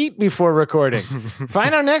Tiff eat before recording?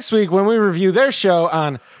 Find out next week when we review their show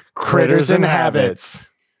on Critters and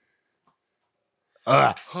Habits.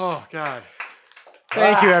 Oh, God.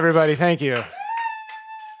 Thank you, everybody. Thank you.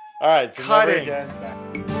 All right. So Cutting. never again.